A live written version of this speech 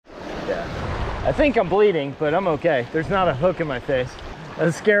I think I'm bleeding, but I'm okay. There's not a hook in my face. That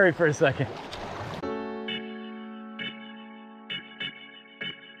was scary for a second.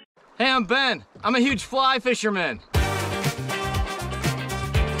 Hey, I'm Ben. I'm a huge fly fisherman.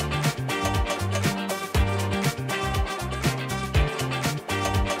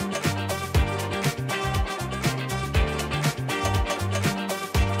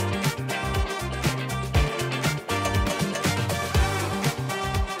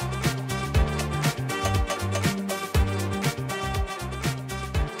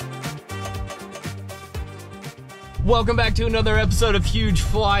 Welcome back to another episode of Huge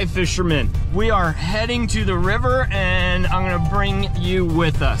Fly Fisherman. We are heading to the river and I'm gonna bring you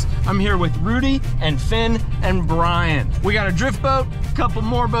with us. I'm here with Rudy and Finn and Brian. We got a drift boat, a couple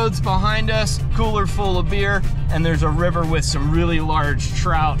more boats behind us, cooler full of beer, and there's a river with some really large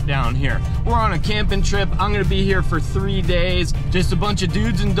trout down here. We're on a camping trip. I'm gonna be here for 3 days. Just a bunch of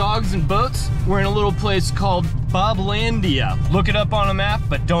dudes and dogs and boats. We're in a little place called Boblandia. Look it up on a map,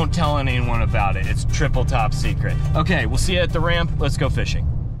 but don't tell anyone about it. It's triple top secret. Okay, we'll see you at the ramp. Let's go fishing.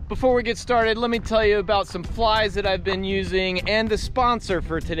 Before we get started, let me tell you about some flies that I've been using and the sponsor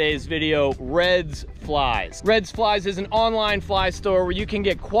for today's video, Red's Flies. Red's Flies is an online fly store where you can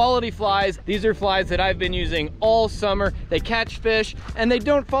get quality flies. These are flies that I've been using all summer. They catch fish and they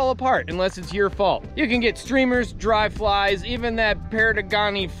don't fall apart unless it's your fault. You can get streamers, dry flies, even that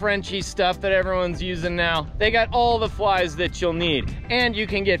Perdigani Frenchy stuff that everyone's using now. They got all the flies that you'll need. And you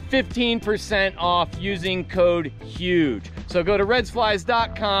can get 15% off using code HUGE. So go to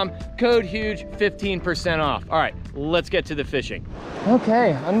redsflies.com, code HUGE, 15% off. All right, let's get to the fishing.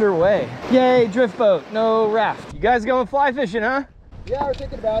 Okay, underway. Yay, drift boat, no raft. You guys going fly fishing, huh? Yeah, we're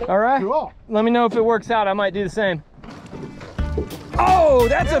thinking about it. All right, cool. Let me know if it works out. I might do the same. Oh,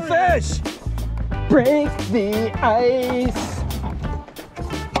 that's a fish! Break the ice.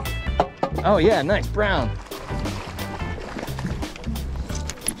 Oh yeah, nice, brown.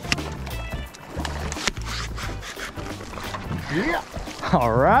 Yeah.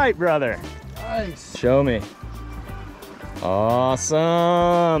 All right, brother. Nice. Show me.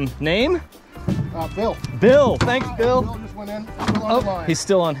 Awesome. Name? Bill. Bill. Thanks, Bill. Bill just went in. Still on the line. He's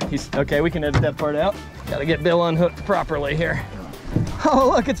still on. He's okay. We can edit that part out. Got to get Bill unhooked properly here.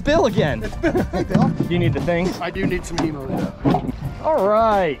 Oh, look, it's Bill again. It's Bill. Hey, Bill. You need the thing? I do need some hemo there. All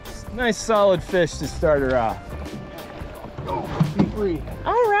right. Nice solid fish to start her off. Oh, be free.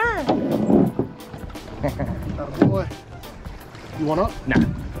 All right. Oh, boy. You want up? Nah.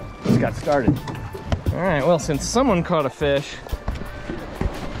 Just got started. All right, well, since someone caught a fish,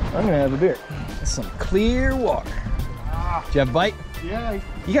 I'm gonna have a beer. Some clear water. Do you have a bite? Yeah.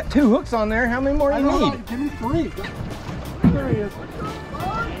 You got 2 hooks on there. How many more do you need? Give me 3. There he is.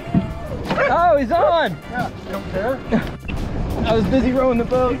 Oh, he's on. Yeah, you don't care? I was busy rowing the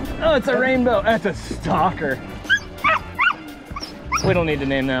boat. Oh, it's a rainbow. That's a stalker. We don't need to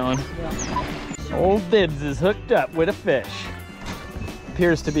name that one. Yeah. Old Bibbs is hooked up with a fish.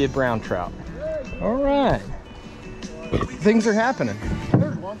 Appears to be a brown trout. All right. Things are happening.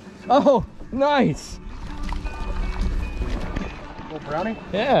 There's one. Oh, nice. Little brownie?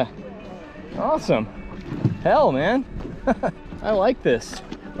 Yeah. Awesome. Hell, man. I like this.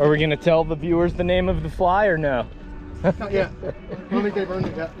 Are we gonna tell the viewers the name of the fly or no? Not yet. I don't think they've earned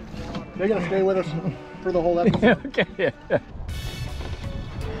it yet. They're gonna stay with us for the whole episode. Okay.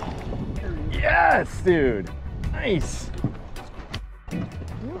 Yes, dude. Nice. You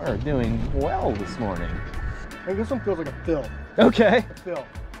are doing well this morning. Hey, this one feels like a fill. Okay. A fill.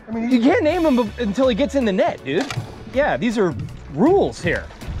 I mean, You can't name him until he gets in the net, dude. Yeah, these are rules here.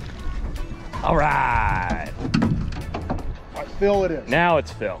 All right. Phil it is. Now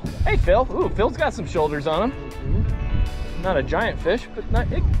it's Phil. Hey, Phil. Ooh, Phil's got some shoulders on him. Not a giant fish, but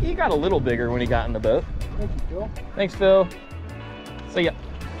he got a little bigger when he got in the boat. Thank you, Phil. Thanks, Phil. See ya.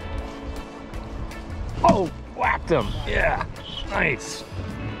 Oh, whacked him. Yeah, nice.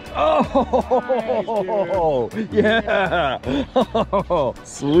 Oh, nice, yeah. Oh,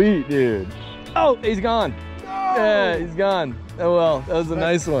 sweet, dude. Oh, he's gone. No! Yeah, he's gone. Oh, well, that was a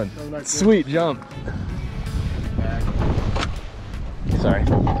nice one. Sweet jump. Sorry,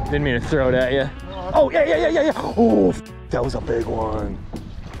 didn't mean to throw it at you. Oh, yeah. Oh, that was a big one.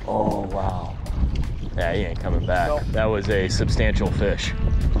 Oh, wow. Yeah, he ain't coming back. Nope. That was a substantial fish.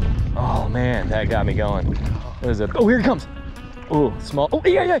 Oh, man, that got me going. It was oh, here he comes. Oh, small. Oh,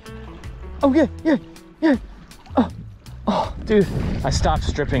 yeah. Oh, yeah. Oh, dude, I stopped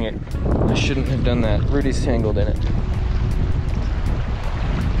stripping it. I shouldn't have done that. Rudy's tangled in it.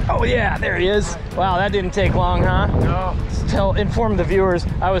 Oh yeah, there he is. Wow, that didn't take long, huh? No. Inform the viewers,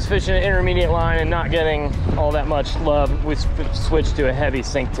 I was fishing an intermediate line and not getting all that much love. We switched to a heavy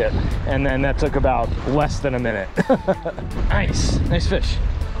sink tip, and then that took about less than a minute. Nice, nice fish.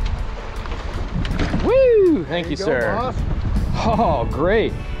 Woo! Thank you, sir. Boss. Oh,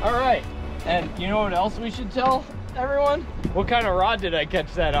 great. All right, and you know what else we should tell everyone? What kind of rod did I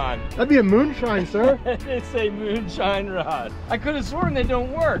catch that on? That'd be a moonshine, sir. It's a moonshine rod. I could have sworn they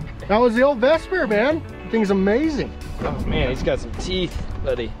don't work. That was the old Vesper, man. The thing's amazing. Oh man, he's got some teeth,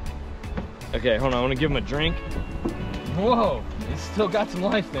 buddy. Okay, hold on, I want to give him a drink. Whoa, he's still got some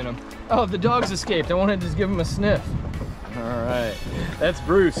life in him. Oh, the dog's escaped. I wanted to just give him a sniff. All right, that's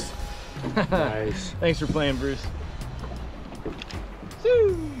Bruce. Nice. Thanks for playing, Bruce.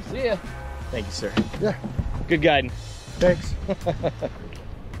 Woo, see ya. Thank you, sir. Yeah. Good guiding. Thanks.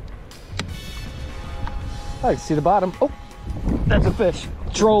 I can see the bottom. Oh, that's a fish.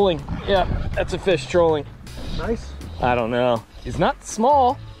 Trolling. Yeah, that's a fish trolling. Nice. I don't know. He's not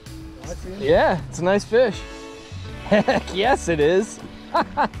small. I see him. Yeah, it's a nice fish. Heck yes, it is.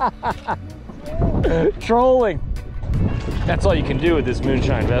 Trolling. That's all you can do with this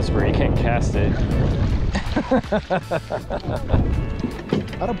moonshine Vesper. You can't cast it.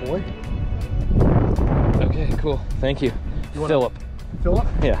 Attaboy. Okay, cool. Thank you. Philip. Philip?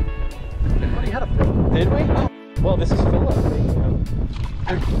 Yeah. I thought you had a Philip. Did we? Oh. Well, this is Philip.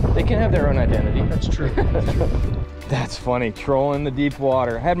 They can have their own identity. That's true. That's true. That's funny. Trolling the deep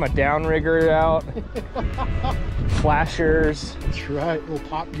water. I had my downrigger out. Flashers. That's right. Little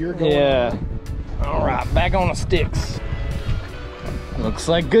pop gear going Yeah. on. All right, back on the sticks. Looks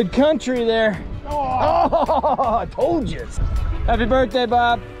like good country there. Oh, I told you. Happy birthday,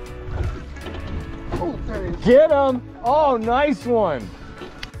 Bob. Oh, there he is. Get him. Oh, nice one.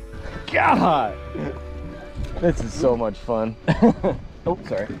 God. This is so much fun. Oh,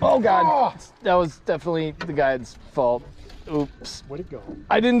 sorry. Oh, God. Oh. That was definitely the guide's fault. Oops. Where'd it go?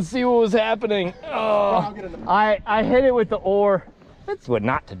 I didn't see what was happening. Oh, I hit it with the oar. That's what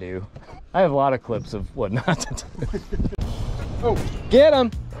not to do. I have a lot of clips of what not to do. Oh. Get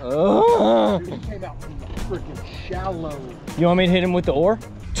him. Oh. Dude, he came out freaking shallow. You want me to hit him with the oar?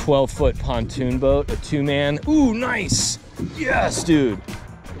 12-foot pontoon boat, a 2-man. Ooh, nice. Yes, dude.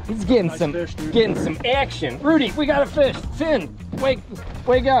 He's getting Nice some fish, dude. getting some action. Rudy, we got a fish. Finn, wake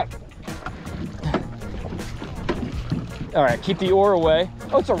up. All right, keep the oar away.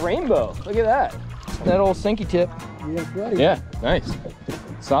 Oh, it's a rainbow. Look at that. That old sinky tip. Yeah, buddy. Yeah, nice.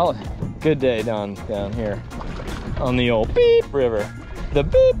 Solid. Good day down here on the old Beep River. The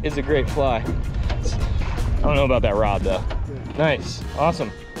Beep is a great fly. I don't know about that rod though. Yeah. Nice,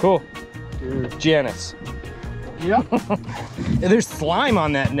 awesome, cool. Dude. Janice. Yep. There's slime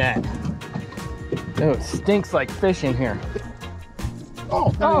on that net. Oh, it stinks like fish in here.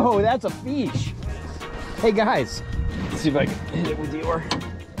 Oh, that's a fish. Hey guys, let's see if I can hit it with the oar.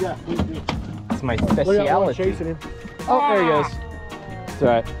 Yeah, please do. It's my Look at that one speciality. chasing him. Oh, there he goes. It's all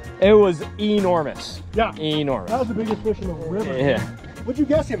right. It was enormous. Yeah. Enormous. That was the biggest fish in the river. Yeah. What'd you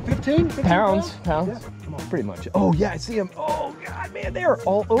guess him? 15? 15 Pounds. Yeah. Come on. Pretty much. Oh yeah, I see him. Oh God, man, they're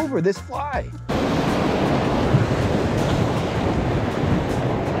all over this fly.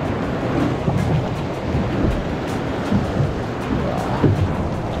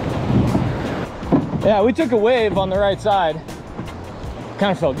 Yeah, we took a wave on the right side.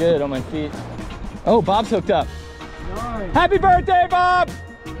 Kind of felt good on my feet. Oh, Bob's hooked up. Nice. Happy birthday, Bob!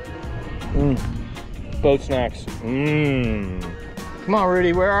 Boat snacks. Come on,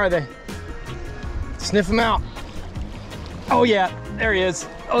 Rudy, where are they? Sniff them out. Oh yeah, there he is.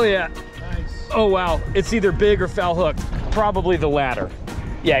 Oh yeah. Nice. Oh wow, it's either big or foul hooked. Probably the latter.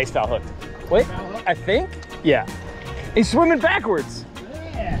 Yeah, he's foul hooked. Wait, I think? Yeah. He's swimming backwards.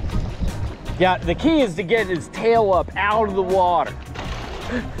 Yeah. Yeah, the key is to get his tail up out of the water.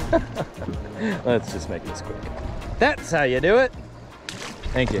 Let's just make this quick. That's how you do it.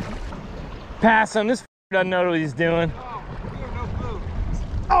 Thank you. Pass him, this doesn't know what he's doing.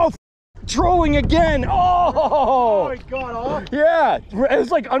 Oh, trolling again. Oh, it got off. yeah, it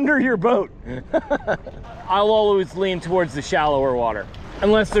was like under your boat. I'll always lean towards the shallower water.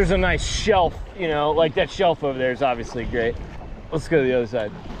 Unless there's a nice shelf, you know, like that shelf over there is obviously great. Let's go to the other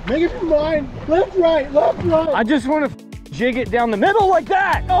side. Make it your mind. Left, right, left, right. I just want to jig it down the middle like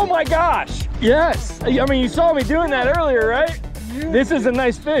that. Oh my gosh. Yes. I mean, you saw me doing that earlier, right? Yeah. This is a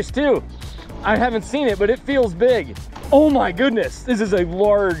nice fish too. I haven't seen it, but it feels big. Oh my goodness. This is a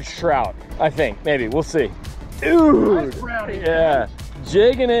large trout, I think. Maybe, we'll see. Dude. Nice brownie. Yeah.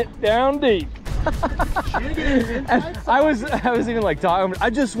 Jigging it down deep. I was even like talking. I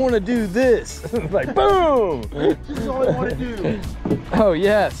just want to do this. Like boom. This is all I want to do. Oh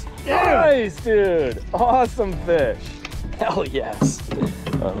yes. Nice, dude. Awesome fish. Hell yes.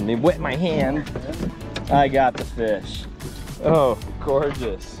 Let me wet my hand. I got the fish. Oh,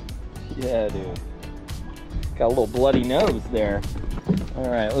 gorgeous. Yeah, dude. Got a little bloody nose there. All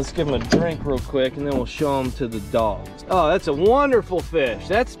right, let's give him a drink real quick and then we'll show him to the dogs. Oh, that's a wonderful fish.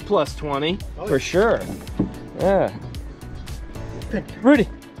 That's plus 20 for sure. Yeah. Rudy,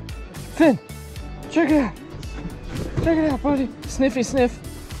 Finn, check it out. Check it out, buddy. Sniffy sniff,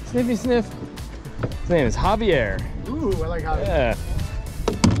 sniffy sniff. His name is Javier. Ooh, I like Javi. Yeah.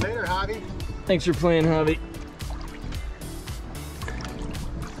 Later, Javi. Thanks for playing, Javi.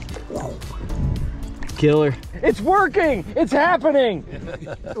 Killer. It's working! It's happening!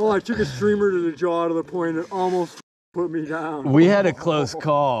 Oh, I took a streamer to the jaw to the point it almost put me down. We had a close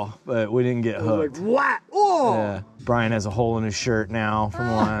call, but we didn't get hooked. Like, what? Oh! Yeah. Brian has a hole in his shirt now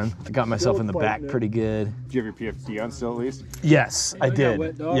from line. I got myself in the back pretty good. Do you have your PFD on still at least? Yes, I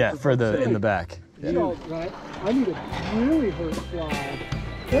did. Yeah, for the in the back. You know, right? I need a really hurt fly.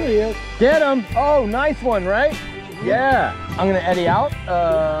 There he is. Get him! Oh, nice one, right? Yeah. I'm gonna eddy out.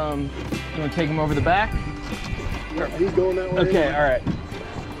 You wanna take him over the back? Yeah, he's going that way. Okay, all right.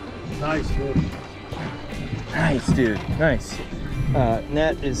 Nice, dude. Nice, dude. Nice.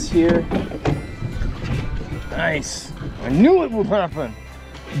 Net is here. Nice. I knew it would happen.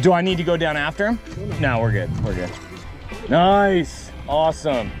 Do I need to go down after him? No, we're good. We're good. Nice.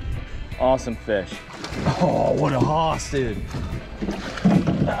 Awesome. Awesome fish. Oh, what a hoss, dude.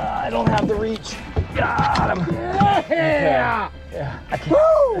 I don't have the reach. Got him. Yeah. Okay. Yeah. I can't.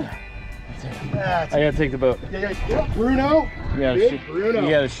 Woo! I gotta take the boat. Yeah, Bruno. You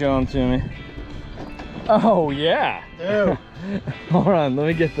gotta show him to me. Oh yeah. Dude. Hold on, let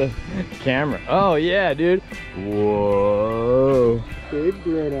me get the camera. Oh yeah, dude. Whoa. Big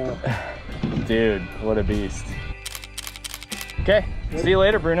Bruno. Dude, what a beast. Okay, see you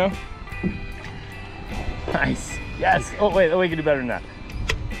later, Bruno. Nice. Yes. Oh wait, we can do better than that.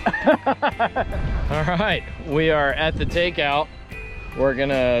 All right, we are at the takeout. We're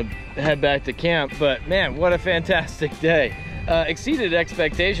gonna head back to camp, but man, what a fantastic day. Exceeded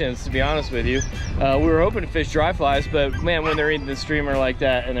expectations, to be honest with you. We were hoping to fish dry flies, but man, when they're eating the streamer like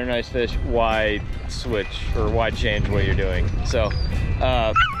that and they're nice fish, why switch or why change what you're doing? So,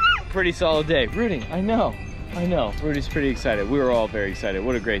 pretty solid day. Rudy, I know. Rudy's pretty excited. We were all very excited.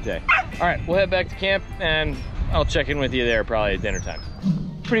 What a great day. All right, we'll head back to camp and I'll check in with you there probably at dinner time.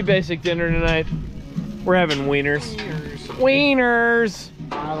 Pretty basic dinner tonight. We're having wieners. Wieners!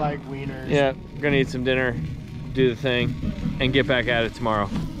 I like wieners. Yeah, we're gonna eat some dinner, do the thing, and get back at it tomorrow.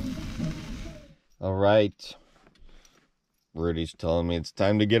 All right. Rudy's telling me it's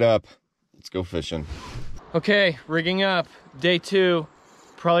time to get up. Let's go fishing. Okay, rigging up. Day 2.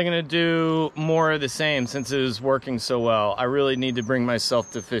 Probably gonna do more of the same since it was working so well. I really need to bring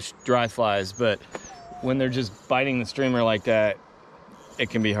myself to fish dry flies, but when they're just biting the streamer like that, it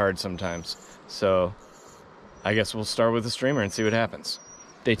can be hard sometimes. So I guess we'll start with the streamer and see what happens.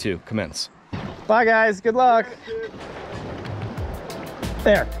 Day 2, commence. Bye guys, good luck.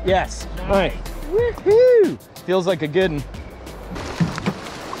 There, yes. Nice. All right. Woohoo! Feels like a good one.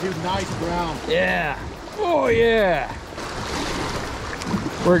 Dude, nice brown. Yeah. Oh yeah.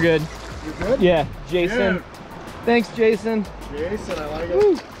 We're good. You good? Yeah, Jason. Dude. Thanks, Jason. Jason, I like it.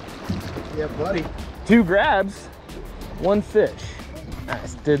 Woo. Yeah, buddy. 2 grabs, 1 fish.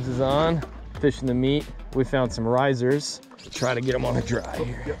 Nice, Dibs is on, fishing the meat. We found some risers. Try to get them on a dry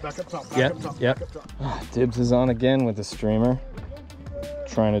here. Yep, back up top, Yep. back up top. Oh, Dibs is on again with the streamer.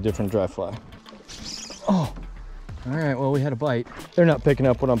 Trying a different dry fly. Oh, all right, well, we had a bite. They're not picking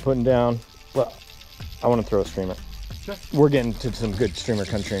up what I'm putting down. Well, I want to throw a streamer. We're getting to some good streamer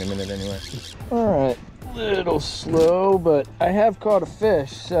country in a minute anyway. All right, little slow, but I have caught a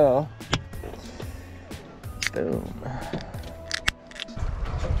fish, so. Boom.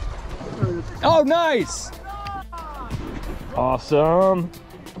 Oh, nice! Awesome.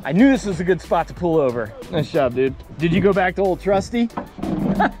 I knew this was a good spot to pull over. Nice job, dude. Did you go back to old Trusty?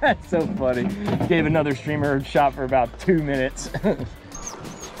 That's so funny. Gave another streamer a shot for about 2 minutes.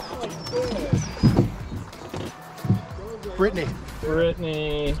 Brittany.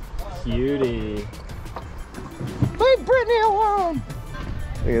 Brittany, cutie. Leave Brittany alone.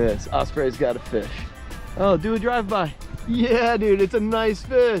 Look at this, Osprey's got a fish. Oh, do a drive-by. Yeah, dude, it's a nice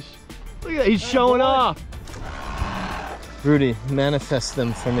fish. Look at that, he's showing off. Rudy, manifest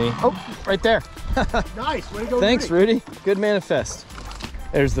them for me. Oh, right there. Nice, way to go. Thanks, Rudy. Good manifest.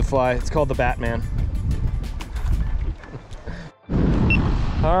 There's the fly, it's called the Batman.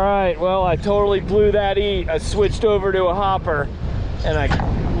 All right, well, I totally blew that eat. I switched over to a hopper,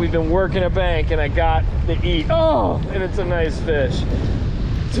 and we've been working a bank, and I got the eat. Oh, and it's a nice fish.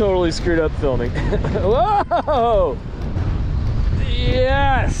 Totally screwed up filming. Whoa!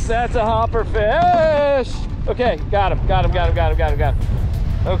 Yes, that's a hopper fish. Okay, got him.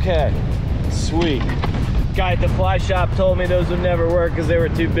 Okay, sweet. Guy at the fly shop told me those would never work because they were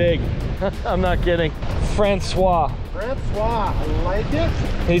too big. I'm not kidding. Francois. Francois, I like it.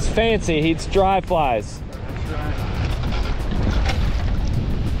 He's fancy, he eats dry flies. That's right.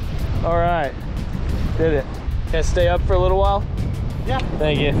 All right, did it. Can I stay up for a little while? Yeah.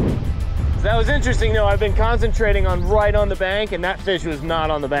 Thank you. That was interesting though. I've been concentrating on right on the bank, and that fish was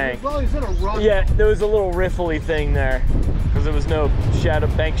not on the bank. Well, he's in a run. Yeah, there was a little riffly thing there because there was no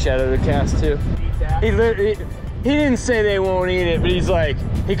bank shadow to cast to. He didn't say they won't eat it, but he's like,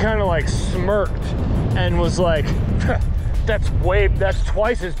 he kind of like smirked and was like, that's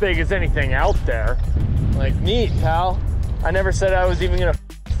twice as big as anything out there. Like, neat, pal. I never said I was even gonna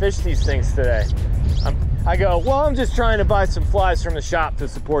fish these things today. I go, well, I'm just trying to buy some flies from the shop to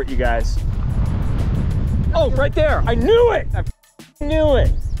support you guys. Oh, right there. I knew it. I knew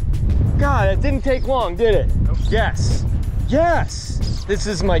it. God, it didn't take long, did it? Nope. Yes. Yes. This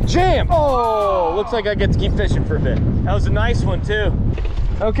is my jam. Oh, looks like I get to keep fishing for a bit. That was a nice one, too.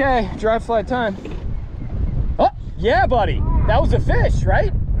 Okay, dry fly time. Oh, yeah, buddy. That was a fish,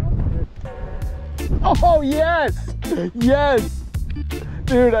 right? Oh, yes. Yes.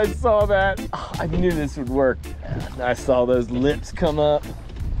 Dude, I saw that. Oh, I knew this would work. I saw those lips come up.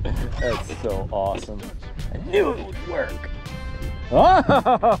 That's so awesome. I knew it would work.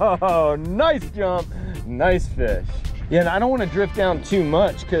 Oh, nice jump. Nice fish. Yeah, and I don't want to drift down too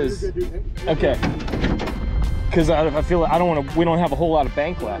much because, okay. Because I feel like we don't have a whole lot of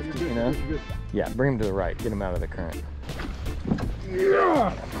bank left, you know? Yeah, bring him to the right. Get him out of the current.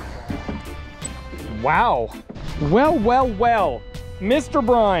 Yeah. Wow. Well. Mr.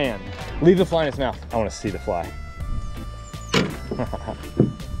 Brian. Leave the fly in his mouth. I want to see the fly.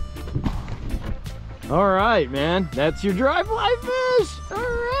 All right, man. That's your dry fly fish. All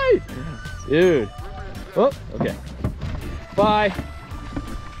right. Dude. Oh, okay. Bye.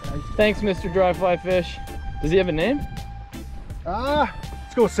 Thanks, Mr. Dry Fly Fish. Does he have a name?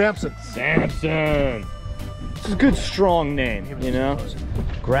 Let's go with Samson. Samson. It's a good, strong name, you know?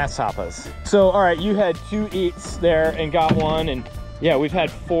 Grasshoppers. So, all right, you had 2 eats there and got one, and yeah, we've had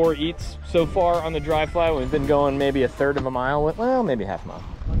 4 eats so far on the dry fly. We've been going maybe 1/3 of a mile, well, maybe half a mile.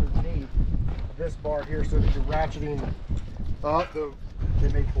 Underneath this bar here, so that you're ratcheting they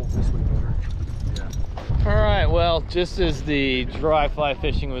may pull this way better. Yeah. All right, well, just as the dry fly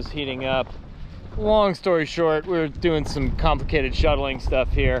fishing was heating up, long story short, we were doing some complicated shuttling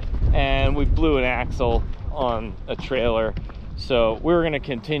stuff here, and we blew an axle on a trailer. So we were gonna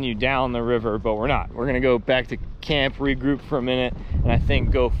continue down the river, but we're not. We're gonna go back to camp, regroup for a minute, and I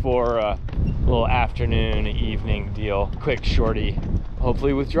think go for a little afternoon, evening deal. Quick shorty,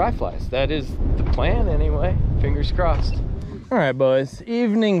 hopefully with dry flies. That is the plan anyway, fingers crossed. All right, boys,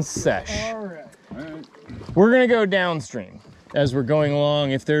 evening sesh. All right. We're gonna go downstream as we're going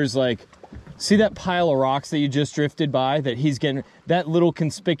along. If there's like, see that pile of rocks that you just drifted by that he's getting, that little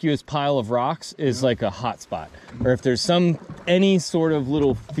conspicuous pile of rocks is like a hot spot. Or if there's any sort of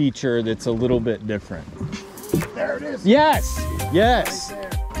little feature that's a little bit different. There it is. Yes, yes.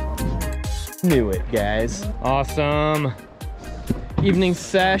 Right Knew it, guys. Awesome. Evening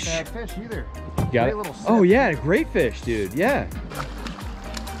sesh. Bad fish either. Got it. Oh yeah, great fish, dude. Yeah.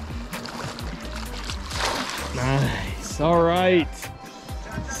 Nice. All right.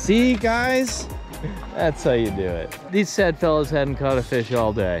 See, guys, that's how you do it. These sad fellas hadn't caught a fish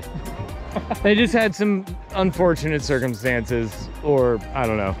all day. They just had some unfortunate circumstances, or I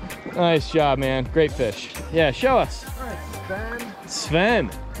don't know. Nice job, man. Great fish. Yeah, show us. All right,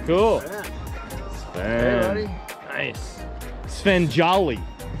 Sven. Cool. Sven. Sven. Hey, buddy. Nice. Sven Jolly.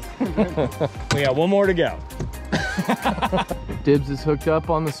 We got one more to go. Dibs is hooked up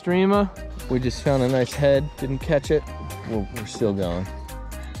on the streamer. We just found a nice head. Didn't catch it. We're still going.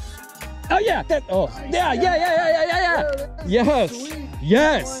 Oh yeah, yeah. Yes,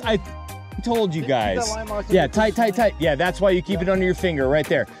 yes. I told you guys. Yeah, tight. Yeah, that's why you keep it under your finger right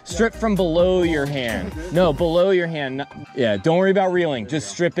there. Strip from below your hand. No, below your hand. Yeah, don't worry about reeling. Just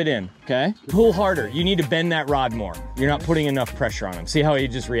strip it in, okay? Pull harder. You need to bend that rod more. You're not putting enough pressure on him. See how he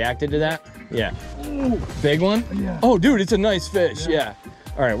just reacted to that? Yeah. Big one? Yeah. Oh, dude, it's a nice fish. Yeah.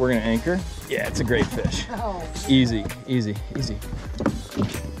 All right, we're gonna anchor. Yeah, it's a great fish. Easy.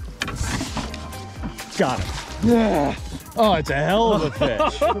 Got it. Yeah. Oh, it's a hell of a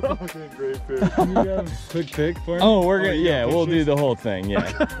fish. Fucking great fish. Can you have a quick pick for me? Oh, we're gonna, yeah, we'll do the whole thing,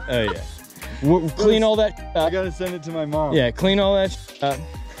 yeah. Oh, yeah. We'll clean all that I up. gotta send it to my mom. Yeah, clean all that up.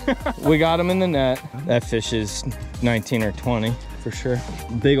 We got him in the net. That fish is 19 or 20 for sure.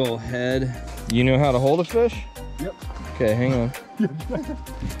 Big old head. You know how to hold a fish? Yep. Okay, hang on.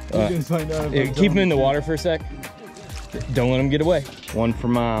 Gonna find out if Keep him in the water for a sec. Don't let him get away. One for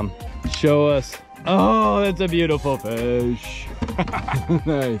mom. Show us. Oh, that's a beautiful fish.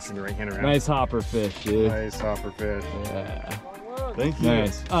 Nice. Nice hopper fish, dude. Nice hopper fish. Yeah. Thank you.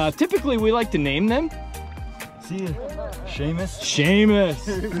 Nice. Typically, we like to name them. See you. Seamus. Seamus.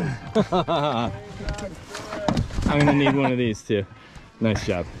 I'm gonna need one of these too. Nice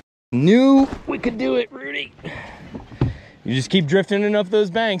job. Knew we could do it, Rudy. You just keep drifting enough those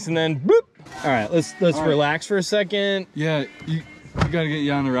banks and then boop. All right, let's relax for a second. Yeah, you gotta get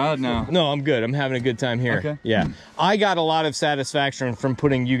you on the rod now. No, I'm good. I'm having a good time here. Okay. Yeah. I got a lot of satisfaction from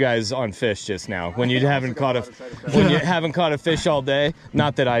putting you guys on fish just now. When you haven't caught a fish all day.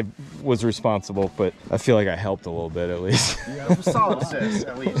 Not that I was responsible, but I feel like I helped a little bit at least. Yeah, it was a solid assist,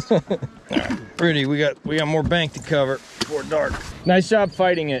 at least. Rudy, we got more bank to cover before dark. Nice job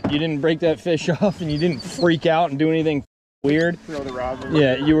fighting it. You didn't break that fish off and you didn't freak out and do anything weird. Throw the rod.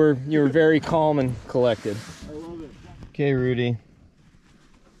 Yeah, you were very calm and collected. I love it. Okay, Rudy.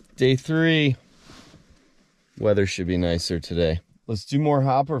 Day 3. Weather should be nicer today. Let's do more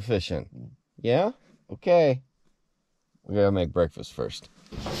hopper fishing. Yeah? Okay. We gotta make breakfast first.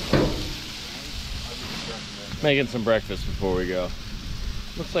 Making some breakfast before we go.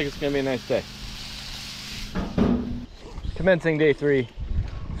 Looks like it's gonna be a nice day. Commencing day 3.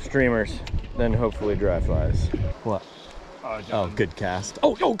 Streamers, then hopefully dry flies. What? Oh, good cast.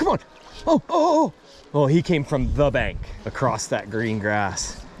 Oh, come on. Oh, he came from the bank across that green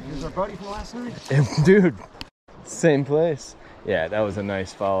grass. Here's our buddy from last night. Dude, same place. Yeah, that was a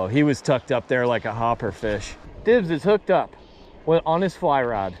nice follow. He was tucked up there like a hopper fish. Dibs is hooked up on his fly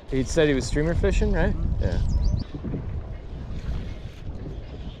rod. He said he was streamer fishing, right? Yeah.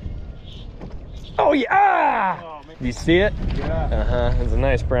 Oh, yeah! Ah! You see it? Yeah. Uh-huh, it's a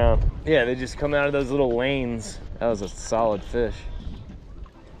nice brown. Yeah, they just come out of those little lanes. That was a solid fish.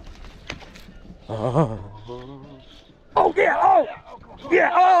 Oh, yeah! Oh!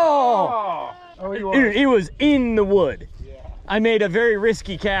 Yeah! Oh! Dude, he was in the wood. I made a very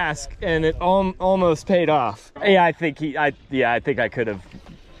risky cast, and it almost paid off. Yeah, I think I could have.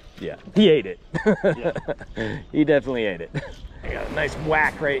 Yeah, he ate it. He definitely ate it. I got a nice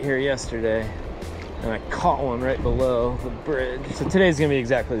whack right here yesterday, and I caught one right below the bridge. So today's gonna be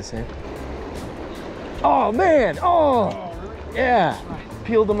exactly the same. Oh man! Oh, yeah.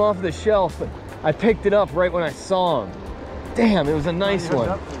 Peeled him off the shelf, but I picked it up right when I saw him. Damn, it was a nice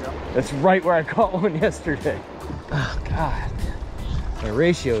one. That's right where I caught one yesterday. Oh God, my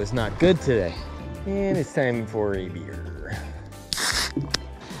ratio is not good today. And it's time for a beer.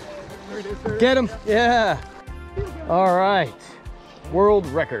 Get him, yeah. All right, world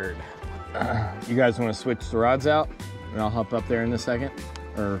record. You guys want to switch the rods out? And I'll hop up there in a second,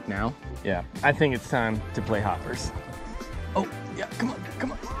 or now? Yeah, I think it's time to play hoppers. Oh, yeah, come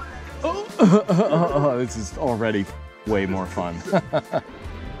on. Oh, this is already way more fun.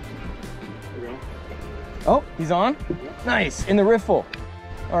 Oh, he's on? Nice, in the riffle.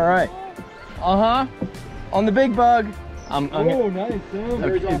 All right. Uh-huh, on the big bug. Oh, nice, Sam.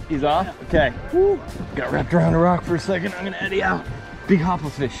 Okay, he's off? Okay. Woo. Got wrapped around a rock for a second. I'm gonna eddy out. Big hopper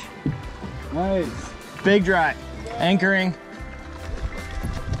fish. Nice. Big dry. Anchoring.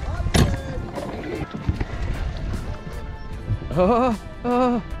 You want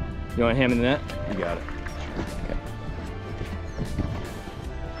to ham in the net? You got it. Okay.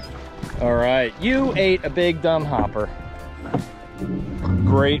 All right, you ate a big dumb hopper.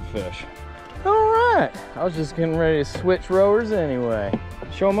 Great fish. All right, I was just getting ready to switch rowers anyway.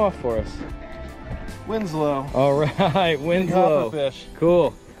 Show them off for us. Winslow. All right, Winslow. Hopper fish.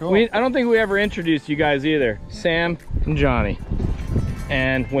 Cool. I don't think we ever introduced you guys either. Sam and Johnny.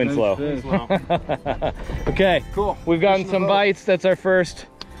 And Winslow. Okay, Cool. We've gotten some bites. That's our first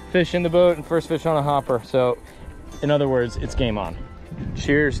fish in the boat and first fish on a hopper. So, in other words, it's game on.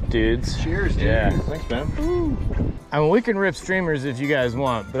 Cheers, dudes. Cheers, dude. Yeah. Thanks, man. I mean, we can rip streamers if you guys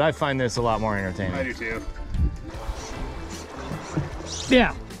want, but I find this a lot more entertaining. I do too.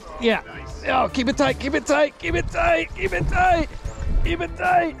 Yeah. Yeah. Oh, keep it tight, keep it tight, keep it tight, keep it tight, keep it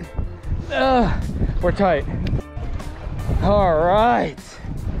tight. We're tight. All right.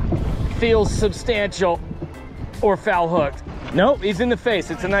 Feels substantial or foul hooked. Nope, he's in the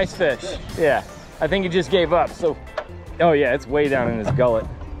face. It's a nice fish. Yeah, I think he just gave up. So, oh yeah, it's way down in his gullet.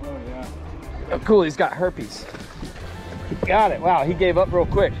 Oh, yeah. Oh, cool, he's got herpes. Got it. Wow, he gave up real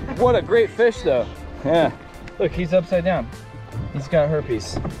quick. What a great fish, though. Yeah. Look, he's upside down. He's got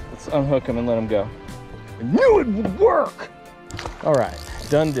herpes. Let's unhook him and let him go. I knew it would work. All right,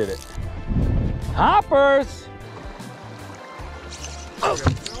 done did it. Hoppers. Oh.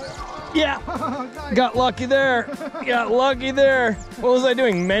 Yeah, got lucky there. Got lucky there. What was I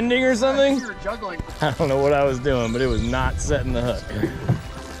doing, mending or something? You were juggling. I don't know what I was doing, but it was not setting the hook.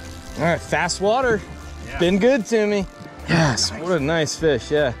 All right, fast water. Yeah. Been good to me. Yes, what a nice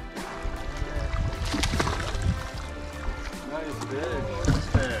fish, yeah. Nice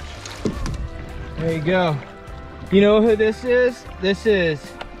fish. There you go. You know who this is? This is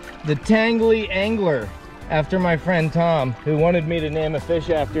the Tangly Angler, after my friend Tom, who wanted me to name a fish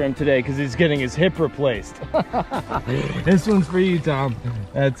after him today because he's getting his hip replaced. This one's for you, Tom.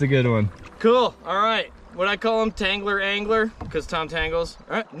 That's a good one. Cool, all right. What I call him, Tangler Angler, because Tom tangles.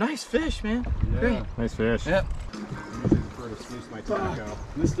 All right, nice fish, man. Yeah, great. Nice fish. Yep.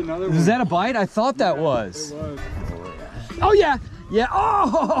 Missed another one. Is that a bite? I thought that was. It was. Oh yeah, yeah.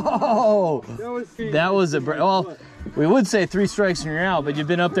 Oh, that was a. Well, we would say 3 strikes and you're out, but you've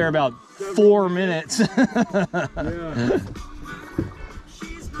been up there about 4 minutes. Yeah.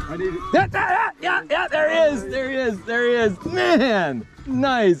 I need it. Yeah, there he is, there he is, there he is. Man,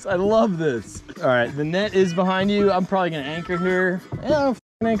 nice, I love this. All right, the net is behind you. I'm probably gonna anchor here. Yeah, I'll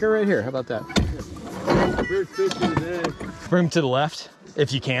anchor right here, how about that? First fish of the day. Bring him to the left,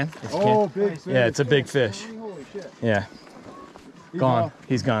 if you can. If you Oh, can. big fish. Yeah, it's a big fish. Holy shit. Yeah, gone,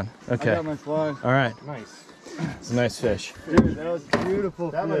 he's gone, okay. I got my fly. All right, Nice. it's a nice fish. Dude, that was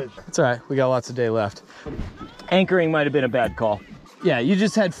beautiful fish. It's all right, we got lots of day left. Anchoring might have been a bad call. Yeah, you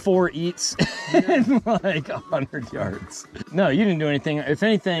just had 4 eats in like 100 yards. No, you didn't do anything. If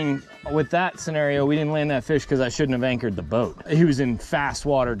anything, with that scenario, we didn't land that fish because I shouldn't have anchored the boat. He was in fast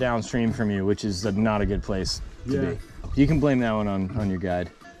water downstream from you, which is not a good place to be. You can blame that one on your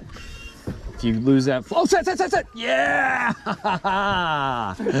guide. If you lose that, oh, set. Yeah!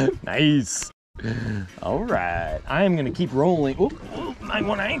 Nice. All right, I am gonna keep rolling. Oh, I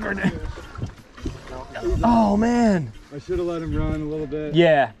want to anchor it. Oh man. I should have let him run a little bit.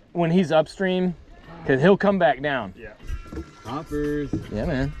 Yeah, when he's upstream, because he'll come back down. Yeah. Hoppers. Yeah,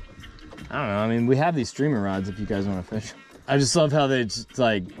 man. I don't know. I mean, we have these streamer rods if you guys want to fish. I just love how they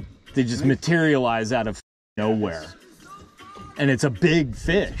just materialize out of nowhere. And it's a big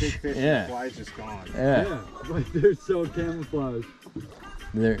fish. Big fish. Yeah. The fly's just gone. Yeah. Yeah, like they're so camouflaged.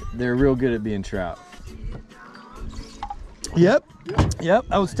 They're real good at being trout. Yep.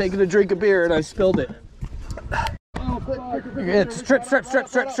 I was taking a drink of beer and I spilled it. Yeah, strip. Strip,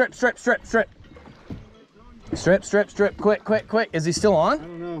 quick. Is he still on? I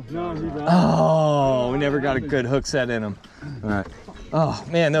don't know. No, he's on. Oh, we never got a good hook set in him. All right. Oh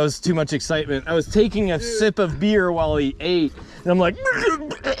man, that was too much excitement. I was taking a sip of beer while he ate, and I'm like,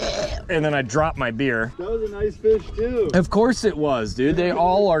 and then I dropped my beer. That was a nice fish too. Of course it was, dude. They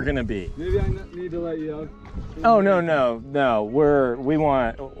all are gonna be. Maybe I need to let you out. Oh no. We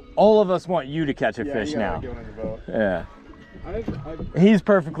want, all of us want you to catch a fish now. Get on the boat. Yeah. I've He's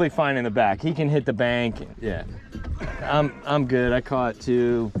perfectly fine in the back. He can hit the bank. Yeah. I'm good. I caught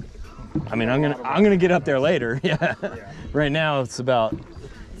 2. I mean, I'm gonna get up there later. Yeah. Right now it's all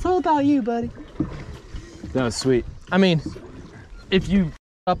about you, buddy. That was sweet. I mean, if you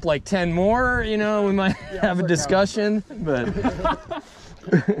up like 10 more, you know, we might have a discussion, but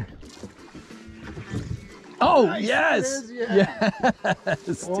oh, nice. Yes.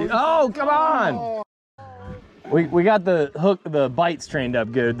 Yes. Dude. Oh, come on. We got the bites trained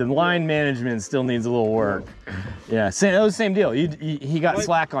up good. The line management still needs a little work. Yeah, same deal. He got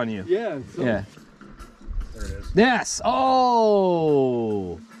slack on you. Yeah. Yeah. There it is. Yes.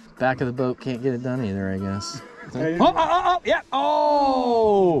 Oh, back of the boat can't get it done either, I guess. Oh, yeah.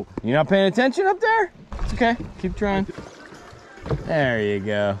 Oh, you're not paying attention up there? It's okay. Keep trying. There you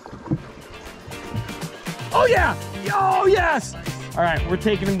go. Oh yeah. Oh yes. All right, we're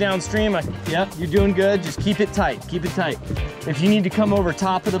taking him downstream. Yep, you're doing good. Just keep it tight. Keep it tight. If you need to come over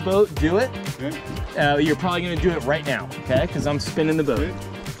top of the boat, do it. Okay. You're probably gonna do it right now, okay? Because I'm spinning the boat. Okay.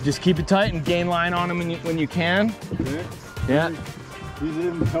 Just keep it tight and gain line on him when you can. Okay. Yeah. He's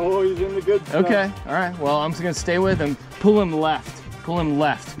in the good stuff. Okay, all right. Well, I'm just gonna stay with him. Pull him left. Pull him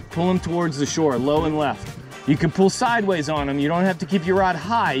left. Pull him towards the shore, low and left. You can pull sideways on him. You don't have to keep your rod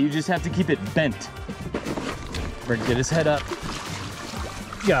high. You just have to keep it bent. Get his head up.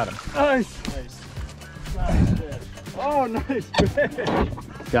 Got him. Nice. Fish. Oh, nice fish.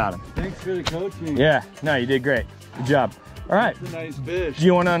 Got him. Thanks for the coaching. Yeah, no, you did great. Good job. All right. That's a nice fish. Do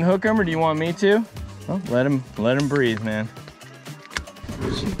you want to unhook him or do you want me to? Well, let him breathe, man.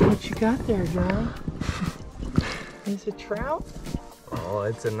 What you got there, John? Is it trout? Oh,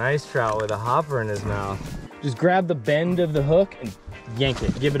 it's a nice trout with a hopper in his mouth. Just grab the bend of the hook and yank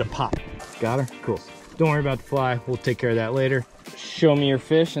it. Give it a pop. Got her? Cool. Don't worry about the fly. We'll take care of that later. Show me your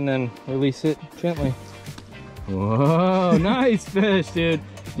fish and then release it gently. Whoa, nice fish, dude.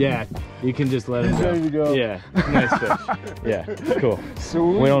 Yeah, you can just let him go. Ready to go. Yeah, nice fish. Yeah, cool.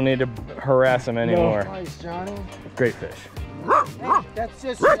 Sweet. We don't need to harass him anymore. Nice, Johnny. Great fish. That's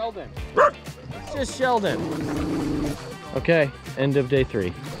just Sheldon. It's just Sheldon. Okay, end of day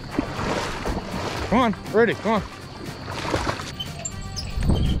 3. Come on, Rudy, come on.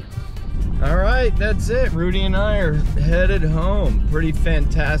 All right, that's it. Rudy and I are headed home. Pretty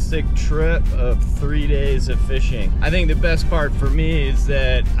fantastic trip of 3 days of fishing. I think the best part for me is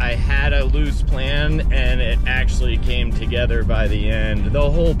that I had a loose plan and it actually came together by the end.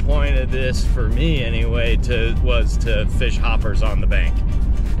 The whole point of this, for me anyway, was to fish hoppers on the bank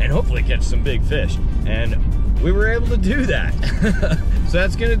and hopefully catch some big fish. And we were able to do that. So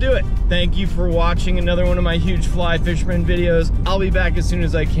that's gonna do it. Thank you for watching another one of my Huge Fly Fisherman videos. I'll be back as soon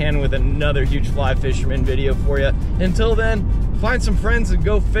as I can with another Huge Fly Fisherman video for you. Until then, find some friends and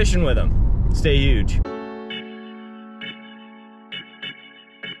go fishing with them. Stay huge.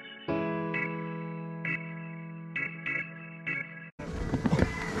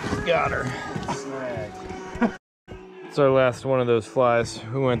 Got her. It's our last one of those flies.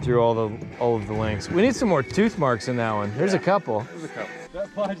 We went through all of the lengths. We need some more tooth marks in that one. There's a couple. There's a couple. That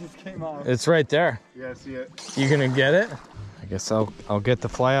fly just came out. It's right there. Yeah, I see it. You gonna get it? I guess I'll get the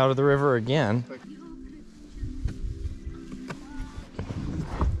fly out of the river again.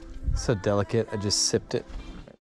 So delicate, I just sipped it.